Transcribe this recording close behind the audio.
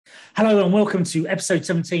Hello and welcome to episode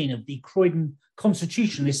 17 of the Croydon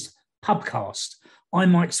Constitutionalist Pubcast.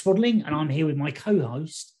 I'm Mike Swadling and I'm here with my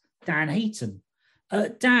co-host, Dan Heaton.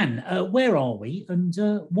 Dan, where are we and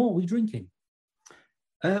what are we drinking?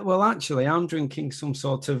 Well, actually, I'm drinking some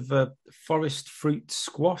sort of forest fruit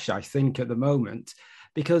squash, I think, at the moment,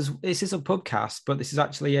 because this is a pubcast, but this is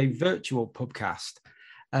actually a virtual pubcast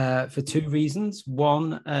for two reasons.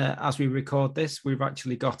 One, as we record this, we've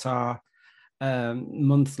actually got our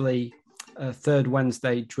monthly third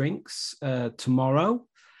Wednesday drinks tomorrow.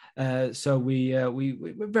 So we're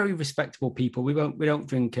very respectable people. We don't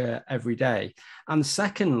drink every day. And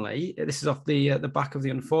secondly, this is off the back of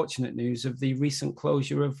the unfortunate news of the recent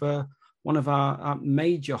closure of one of our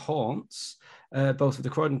major haunts, both of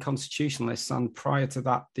the Croydon Constitutionalists and prior to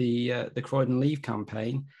that the Croydon Leave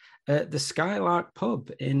campaign, the Skylark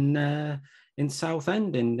Pub in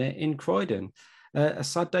Southend in Croydon. A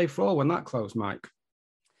sad day for all when that closed, Mike.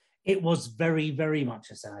 It was very, very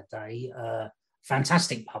much a sad day.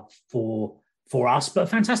 Fantastic pub for us, but a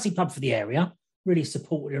fantastic pub for the area. Really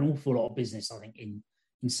supported an awful lot of business, I think,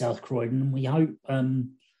 in South Croydon. And we hope, I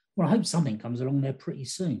hope something comes along there pretty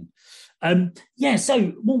soon. So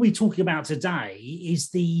what we're talking about today is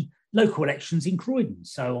the local elections in Croydon.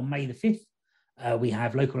 So on May the 5th, we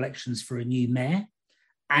have local elections for a new mayor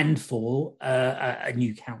and for a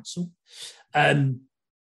new council.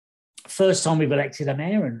 First time we've elected a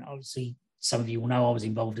mayor, and obviously some of you will know I was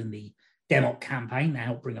involved in the Democ campaign that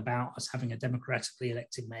helped bring about us having a democratically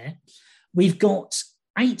elected mayor. We've got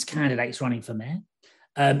 8 candidates running for mayor.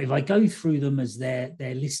 If I go through them as they're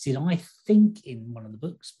listed, I think in one of the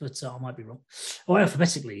books, but I might be wrong, or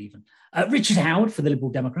alphabetically even. Richard Howard for the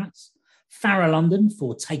Liberal Democrats, Farrah London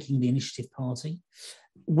for Taking the Initiative Party,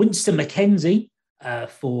 Winston Mackenzie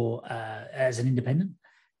as an independent,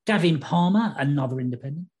 Gavin Palmer, another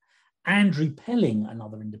independent, Andrew Pelling,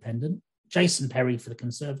 another independent, Jason Perry for the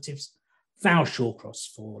Conservatives, Val Shawcross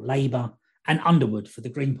for Labour, and Underwood for the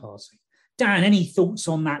Green Party. Dan, any thoughts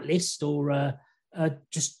on that list or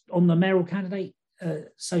just on the mayoral candidate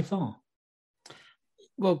so far?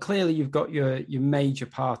 Well, clearly you've got your major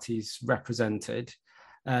parties represented.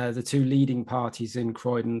 The two leading parties in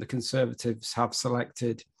Croydon, the Conservatives, have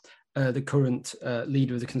selected the current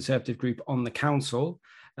leader of the Conservative group on the council.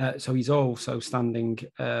 So he's also standing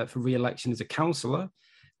for re-election as a councillor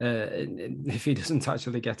if he doesn't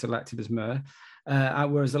actually get elected as mayor.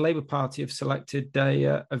 Whereas the Labour Party have selected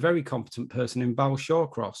a very competent person in Val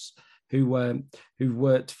Shawcross, who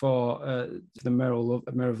worked for the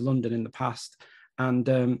Mayor of London in the past, and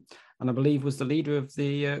I believe was the leader of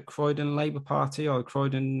the Croydon Labour Party or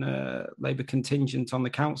Croydon Labour contingent on the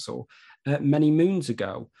council many moons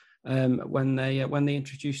ago when they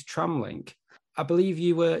introduced Tramlink. I believe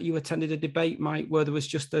you attended a debate, Mike, where there was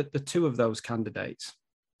just the two of those candidates.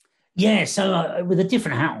 Yeah, so with a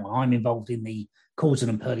different hat on, I'm involved in the Coulson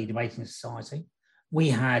and Purley Debating Society. We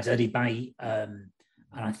had a debate, and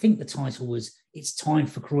I think the title was "It's Time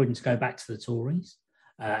for Croydon to Go Back to the Tories."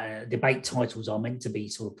 Debate titles are meant to be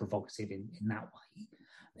sort of provocative in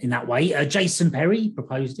that way. Jason Perry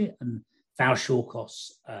proposed it, and Val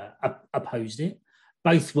Shawcross opposed it.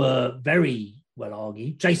 Both were very well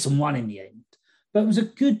argued. Jason won in the end, but it was a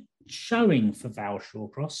good showing for Val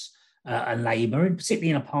Shawcross and Labour, and particularly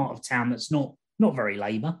in a part of town that's not very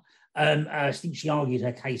Labour. I think she argued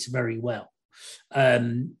her case very well. I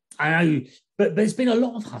know, but there's been a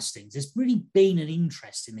lot of hustings. There's really been an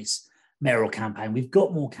interest in this mayoral campaign. We've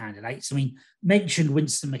got more candidates. I mean, mentioned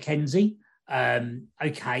Winston Mackenzie. An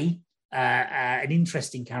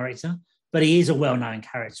interesting character, but he is a well-known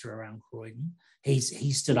character around Croydon. He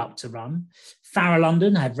stood up to run. Farrah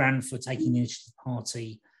London had ran for Taking the Initiative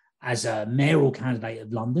Party as a mayoral candidate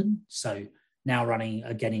of London, so now running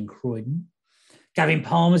again in Croydon. Gavin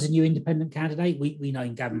Palmer's a new independent candidate. We know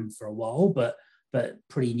Gavin for a while, but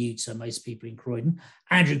pretty new to most people in Croydon.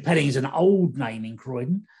 Andrew Pelling is an old name in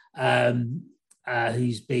Croydon,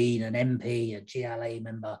 who's been an MP, a GLA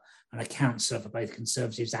member, and a councillor for both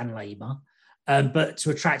Conservatives and Labour. But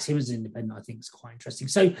to attract him as an independent, I think is quite interesting.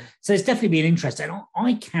 So there's definitely been interest. And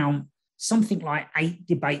I count something like 8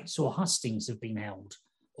 debates or hustings have been held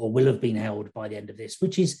or will have been held by the end of this,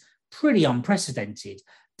 which is pretty unprecedented.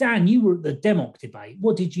 Dan, you were at the Democ debate.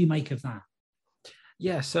 What did you make of that?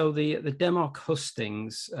 Yeah, so the Democ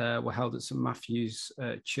hustings were held at St Matthew's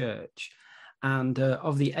Church. And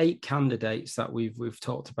of the 8 candidates that we've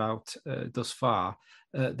talked about thus far,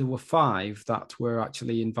 there were 5 that were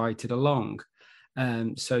actually invited along.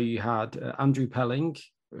 So you had Andrew Pelling,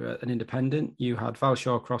 an independent. You had Val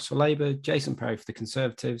Shawcross for Labour, Jason Perry for the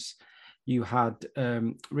Conservatives. You had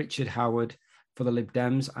Richard Howard for for the Lib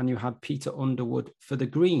Dems, and you had Peter Underwood for the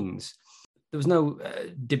Greens. There was no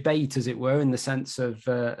debate, as it were, in the sense of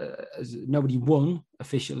nobody won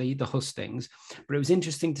officially the hustings, but it was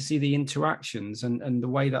interesting to see the interactions and the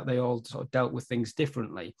way that they all sort of dealt with things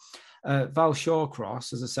differently. Val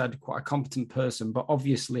Shawcross, as I said, quite a competent person, but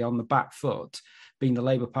obviously on the back foot, being the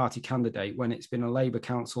Labour Party candidate when it's been a Labour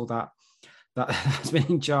council that has been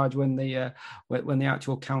in charge when the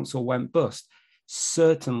actual council went bust.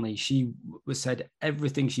 Certainly, she said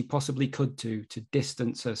everything she possibly could to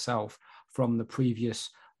distance herself from the previous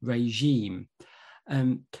regime.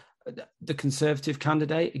 The Conservative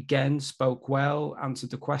candidate, again, spoke well, answered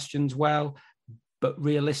the questions well, but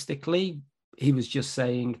realistically, he was just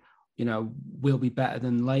saying, we'll be better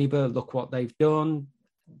than Labour, look what they've done.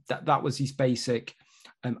 That was his basic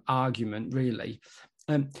argument, really.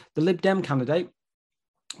 The Lib Dem candidate,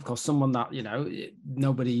 of course, someone that,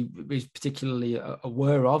 nobody is particularly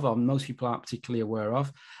aware of, or most people aren't particularly aware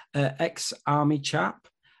of, ex-army chap,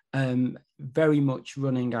 very much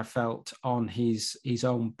running, I felt, on his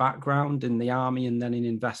own background in the army and then in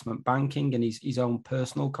investment banking and his own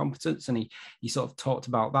personal competence. And he sort of talked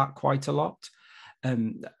about that quite a lot,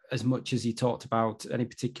 as much as he talked about any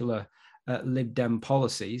particular Lib Dem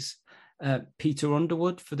policies. Peter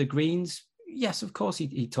Underwood for the Greens, yes, of course,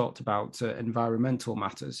 he talked about environmental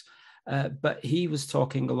matters, but he was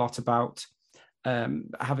talking a lot about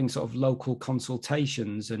having sort of local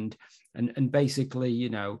consultations and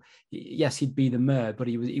basically, yes, he'd be the mayor, but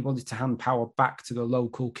he wanted to hand power back to the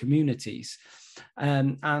local communities.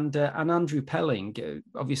 And Andrew Pelling,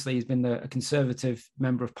 obviously, he's been a Conservative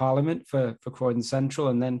member of Parliament for Croydon Central,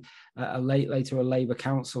 and then later a Labour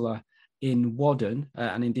councillor in Wadden,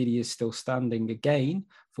 and indeed he is still standing again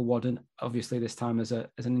for Wadden, obviously this time as an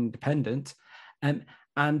independent.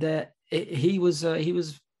 He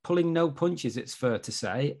was pulling no punches, it's fair to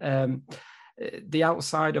say. The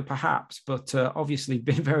outsider, perhaps, but obviously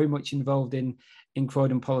been very much involved in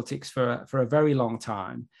Croydon politics for a very long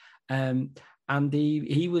time. And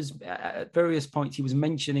he was, at various points, he was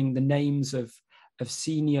mentioning the names of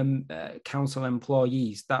senior council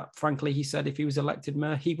employees that, frankly, he said if he was elected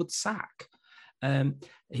mayor, he would sack.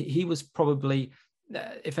 He was probably,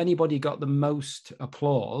 if anybody got the most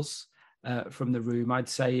applause from the room, I'd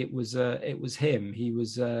say it was him. He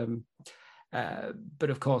was, but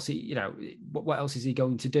of course, what else is he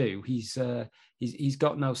going to do? He's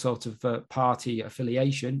got no sort of party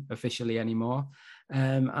affiliation officially anymore,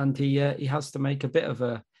 and he has to make a bit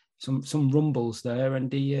of some rumbles there,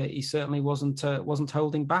 and he certainly wasn't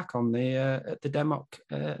holding back on the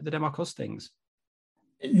Democ hustings.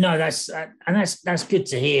 No, that's good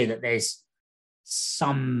to hear that there's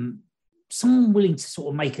someone willing to sort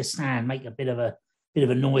of make a stand, make a bit of a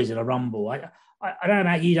noise and a rumble. I don't know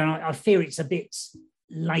about you, Dan. I fear it's a bit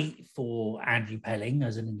late for Andrew Pelling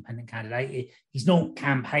as an independent candidate. He's not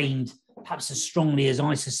campaigned perhaps as strongly as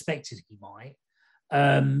I suspected he might.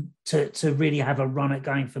 To really have a run at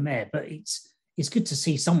going for mayor, but it's good to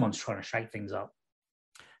see someone's trying to shake things up.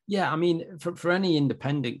 Yeah, I mean, for any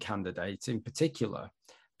independent candidate in particular,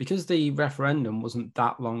 because the referendum wasn't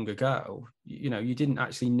that long ago, you didn't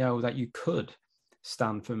actually know that you could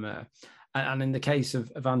stand for mayor. And in the case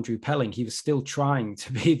of Andrew Pelling, he was still trying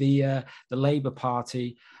to be the Labour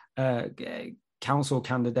Party council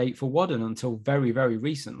candidate for Wadden until very, very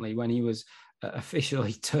recently, when he was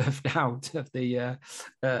officially turfed out of the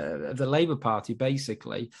Labour Party,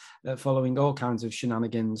 basically, following all kinds of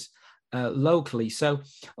shenanigans locally. So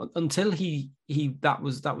until that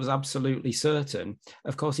was absolutely certain,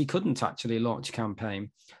 of course, he couldn't actually launch a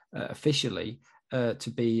campaign officially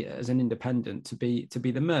to be, as an independent, to be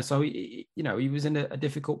the mayor. So he was in a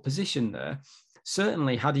difficult position there.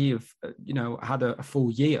 Certainly, had he had a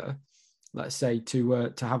full year, let's say,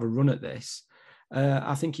 to have a run at this,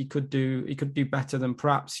 I think he could do better than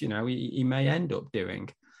perhaps he may end up doing.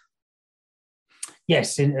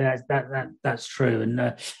 Yes, that's true.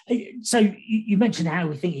 And so you mentioned how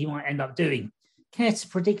we think he might end up doing. Care to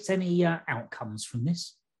predict any outcomes from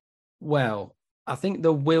this? Well, I think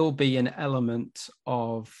there will be an element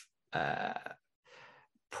of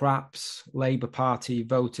perhaps Labour Party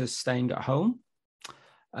voters staying at home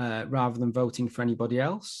rather than voting for anybody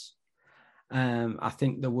else. I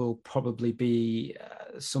think there will probably be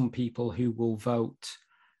some people who will vote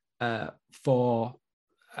for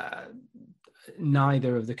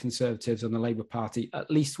neither of the Conservatives or the Labour Party,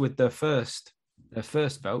 at least with their first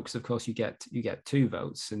vote. Because of course you get 2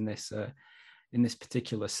 votes in this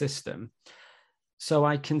particular system. So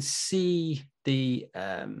I can see the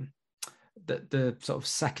sort of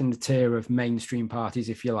second tier of mainstream parties,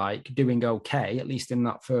 if you like, doing okay, at least in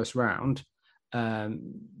that first round.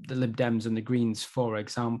 the Lib Dems and the Greens, for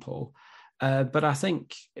example. But I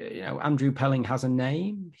think Andrew Pelling has a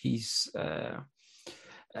name. He's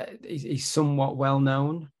somewhat well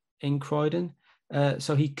known in Croydon,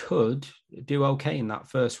 so he could do okay in that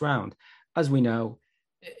first round. As we know,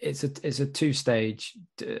 it's a two-stage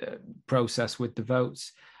process with the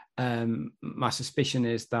votes. My suspicion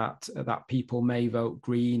is that people may vote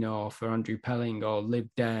Green or for Andrew Pelling or Lib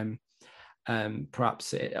Dem,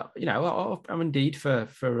 perhaps or indeed for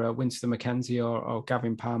Winston McKenzie or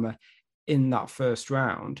Gavin Palmer in that first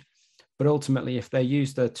round. But ultimately, if they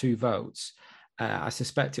use their two votes, I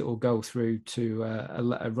suspect it will go through to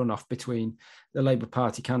a runoff between the Labour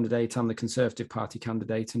Party candidate and the Conservative Party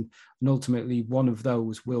candidate, and ultimately one of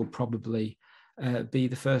those will probably be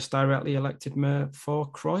the first directly elected mayor for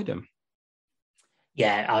Croydon.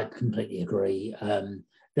 Yeah, I completely agree.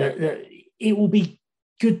 It will be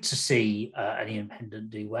good to see an independent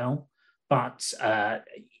do well, but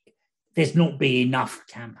there's not been enough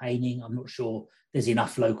campaigning. I'm not sure there's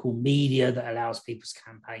enough local media that allows people to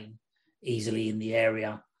campaign easily in the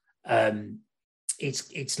area.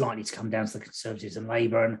 It's likely to come down to the Conservatives and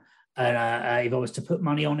Labour, and if I was to put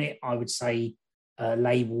money on it, I would say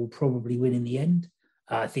Labour will probably win in the end.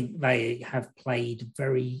 I think they have played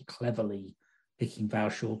very cleverly picking Val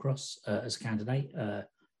Shawcross as a candidate.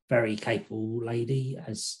 Very capable lady,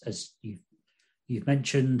 as you've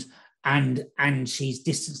mentioned, and she's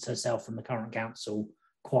distanced herself from the current council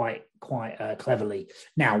quite cleverly.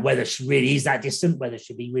 Now, whether she really is that distant, whether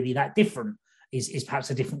she'll be really that different, is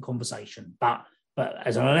perhaps a different conversation. But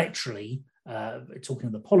as an electorally, talking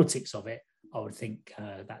of the politics of it, I would think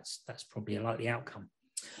that's probably a likely outcome.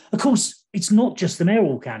 Of course, it's not just the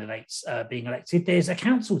mayoral candidates being elected. There's a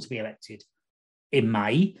council to be elected in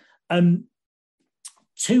May.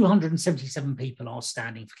 277 people are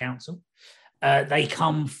standing for council. They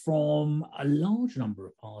come from a large number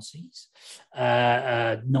of parties,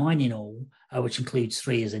 9 in all, which includes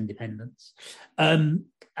 3 as independents,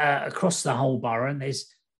 across the whole borough. And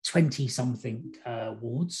there's 20-something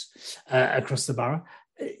wards across the borough.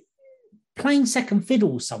 Playing second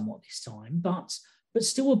fiddle somewhat this time, but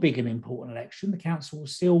still a big and important election. The council will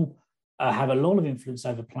still have a lot of influence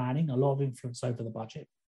over planning, a lot of influence over the budget.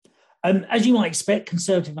 As you might expect,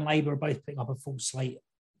 Conservative and Labour are both picking up a full slate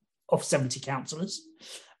of 70 councillors.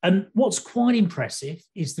 What's quite impressive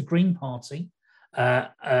is the Green Party,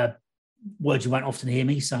 word you won't often hear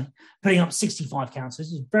me say, putting up 65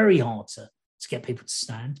 councillors. It's very hard to get people to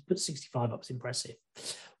stand, but 65 up is impressive.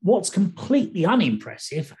 What's completely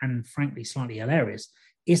unimpressive and frankly slightly hilarious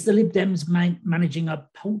is the Lib Dems managing a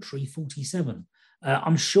paltry 47.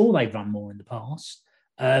 I'm sure they've run more in the past.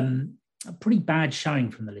 A pretty bad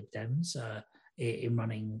showing from the Lib Dems in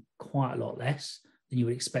running quite a lot less than you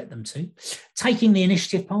would expect them to. Taking the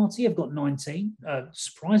Initiative Party, have got 19,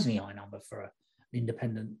 surprisingly high number for an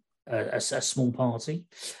independent, a small party.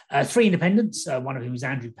 3 independents, one of whom is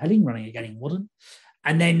Andrew Pelling, running again in Wooden.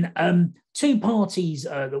 And then 2 parties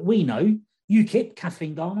that we know. UKIP,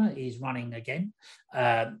 Kathleen Garner, is running again.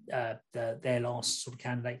 Their last sort of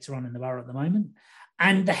candidate to run in the borough at the moment.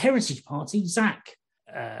 And the Heritage Party, Zach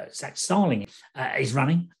Starling, is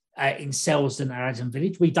running in Selsdon and Adam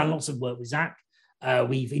Village. We've done lots of work with Zach.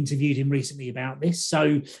 We've interviewed him recently about this.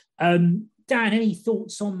 So, Dan, any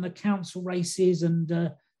thoughts on the council races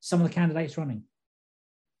and some of the candidates running?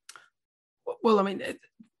 Well, I mean,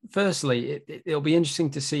 firstly, it'll be interesting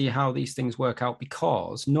to see how these things work out,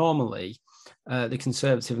 because normally the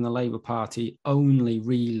Conservative and the Labour Party only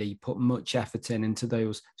really put much effort into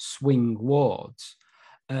those swing wards.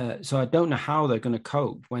 So I don't know how they're going to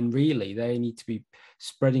cope when really they need to be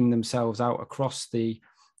spreading themselves out across the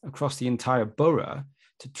entire borough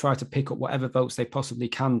to try to pick up whatever votes they possibly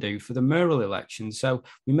can do for the mayoral election. So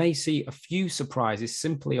we may see a few surprises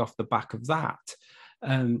simply off the back of that.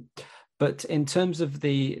 But in terms of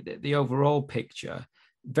the overall picture,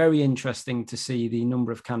 very interesting to see the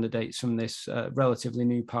number of candidates from this relatively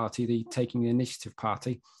new party, the Taking the Initiative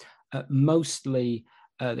Party. Mostly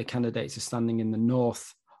the candidates are standing in the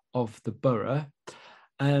north of the borough.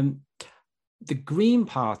 The Green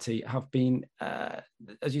Party have been,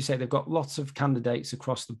 as you say, they've got lots of candidates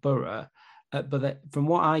across the borough, but from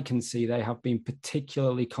what I can see, they have been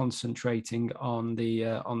particularly concentrating on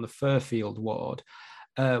the Fairfield ward,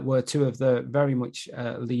 where 2 of the very much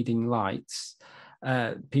leading lights,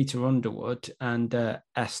 Peter Underwood and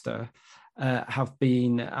Esther, are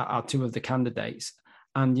 2 of the candidates.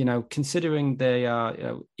 And, considering they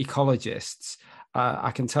are ecologists,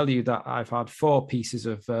 I can tell you that I've had 4 pieces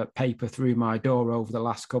of paper through my door over the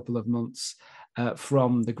last couple of months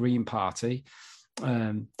from the Green Party,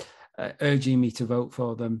 urging me to vote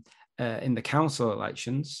for them in the council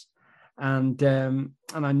elections. And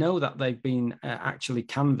I know that they've been actually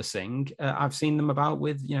canvassing. I've seen them about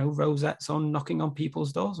with, rosettes on, knocking on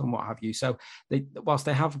people's doors and what have you. So whilst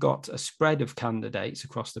they have got a spread of candidates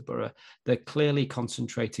across the borough, they're clearly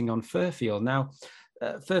concentrating on Fairfield. Now,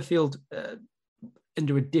 Fairfield,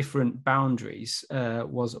 under a different boundaries,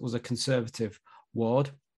 was a Conservative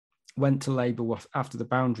ward, went to Labour after the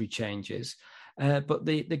boundary changes. But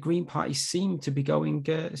the Green Party seems to be going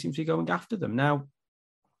after them now.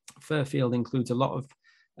 Fairfield includes a lot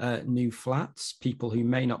of new flats, people who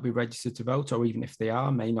may not be registered to vote, or even if they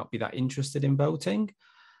are, may not be that interested in voting.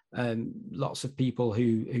 Lots of people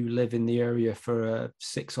who live in the area for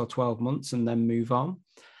 6 or 12 months and then move on.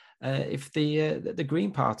 If the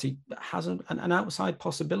Green Party has an outside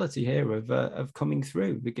possibility here of coming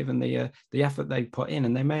through, given the effort they've put in,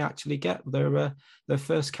 and they may actually get their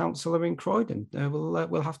first councillor in Croydon.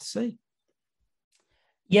 We'll have to see.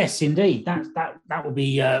 Yes, indeed. That will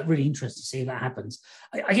be really interesting to see if that happens.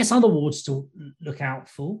 I guess other wards to look out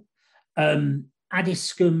for.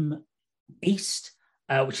 Addiscombe East,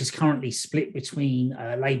 which is currently split between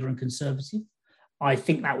Labour and Conservative. I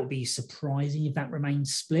think that would be surprising if that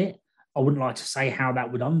remains split. I wouldn't like to say how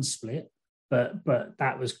that would unsplit, but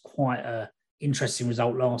that was quite an interesting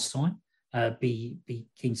result last time. Be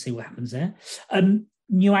keen to see what happens there.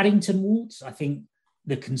 New Addington wards, I think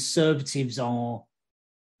the Conservatives are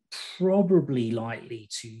probably likely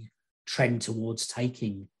to trend towards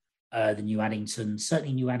taking the New Addington,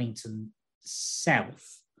 certainly New Addington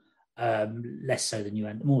South, less so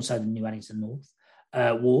than more so than New Addington North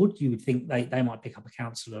ward. You would think they might pick up a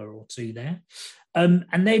councillor or two there.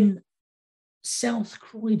 And then South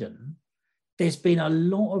Croydon, there's been a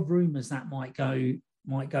lot of rumours that might go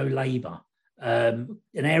Labour. An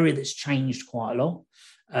area that's changed quite a lot.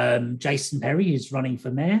 Jason Perry is running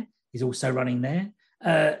for mayor. He's also running there.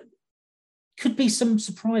 Could be some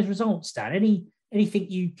surprise results, Dan. Anything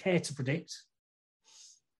you care to predict?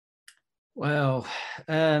 Well,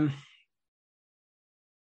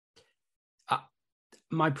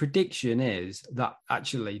 my prediction is that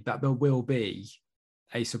there will be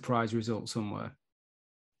a surprise result somewhere.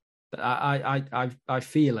 I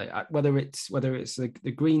feel it. Whether it's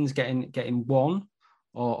the Greens getting one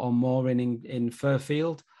or more in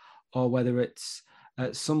Fairfield, or whether it's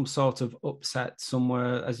some sort of upset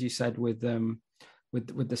somewhere, as you said, with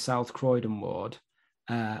the South Croydon ward.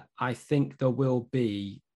 I think there will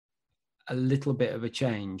be a little bit of a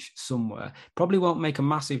change somewhere. Probably won't make a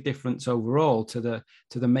massive difference overall to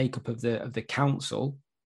the makeup of the council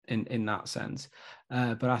in that sense,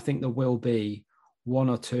 but I think there will be one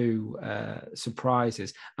or two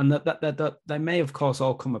surprises, and that they may, of course,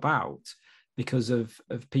 all come about because of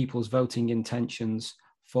people's voting intentions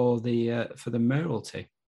for the mayoralty.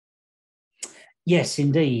 Yes,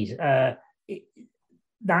 indeed.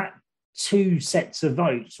 That two sets of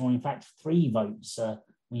votes, or in fact 3 votes,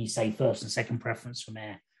 when you say first and second preference for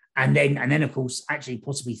mayor, and then of course actually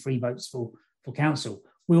possibly 3 votes for council,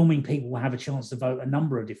 will mean people will have a chance to vote a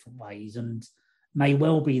number of different ways, and may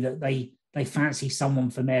well be that they fancy someone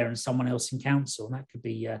for mayor and someone else in council, and that could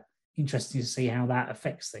be interesting to see how that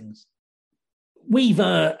affects things. We've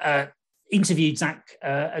interviewed Zach,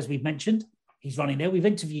 as we've mentioned. He's running there. We've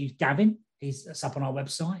interviewed Gavin. That's up on our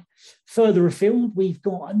website. Further afield, we've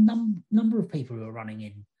got a number of people who are running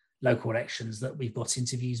in local elections that we've got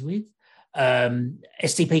interviews with.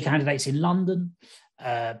 SDP candidates in London,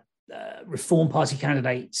 Reform Party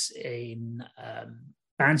candidates in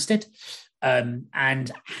Banstead,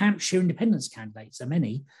 and Hampshire Independence candidates, are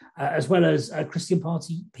many, as well as Christian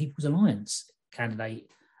Party People's Alliance candidate,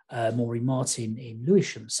 Maureen Martin in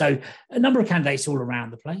Lewisham. So a number of candidates all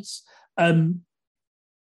around the place.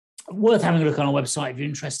 Worth having a look on our website if you're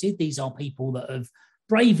interested. These are people that have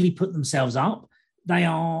bravely put themselves up. They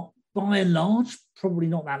are, by and large, probably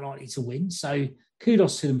not that likely to win. So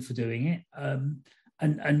kudos to them for doing it,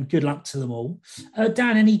 and good luck to them all.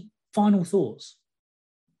 Dan, any final thoughts?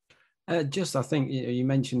 I think you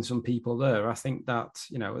mentioned some people there. I think that,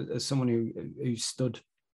 as someone who stood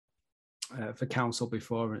for council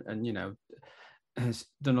before and has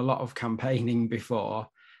done a lot of campaigning before,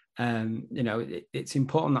 it's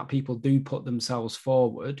important that people do put themselves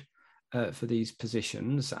forward for these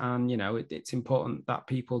positions, and it's important that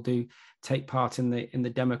people do take part in the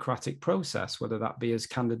democratic process, whether that be as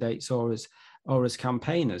candidates or as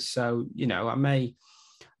campaigners. So I may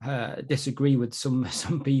disagree with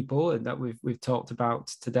some people that we've talked about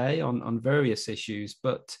today on various issues,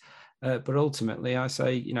 but ultimately I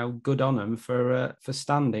say good on them for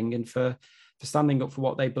standing and for standing up for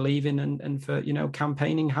what they believe in, and for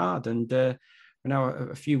campaigning hard and now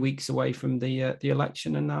a few weeks away from the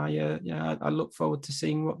election, and I look forward to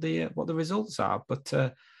seeing what the results are. But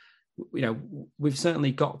we've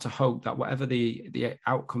certainly got to hope that whatever the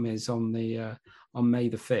outcome is on May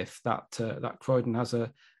the 5th, that Croydon has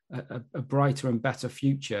a brighter and better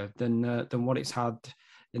future than what it's had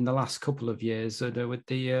in the last couple of years with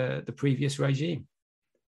the previous regime.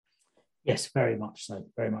 Yes, very much so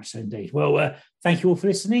indeed. Well, thank you all for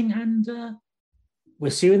listening, and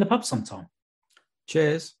we'll see you in the pub sometime.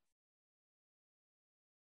 Cheers.